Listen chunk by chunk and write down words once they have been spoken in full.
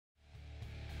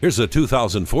Here's a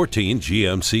 2014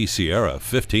 GMC Sierra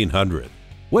 1500.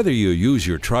 Whether you use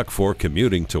your truck for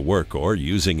commuting to work or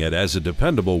using it as a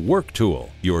dependable work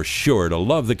tool, you're sure to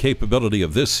love the capability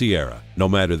of this Sierra. No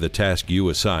matter the task you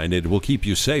assign, it will keep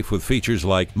you safe with features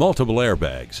like multiple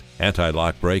airbags,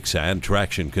 anti-lock brakes, and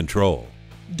traction control.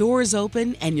 Doors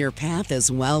open and your path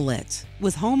is well lit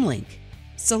with HomeLink.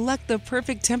 Select the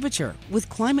perfect temperature with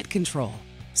climate control.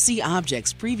 See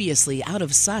objects previously out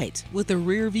of sight with a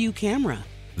rear view camera.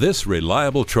 This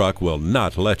reliable truck will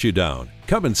not let you down.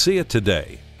 Come and see it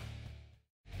today.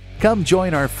 Come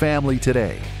join our family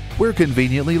today. We're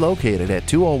conveniently located at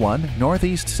 201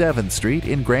 Northeast 7th Street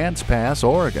in Grants Pass,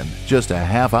 Oregon, just a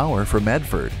half hour from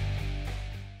Medford.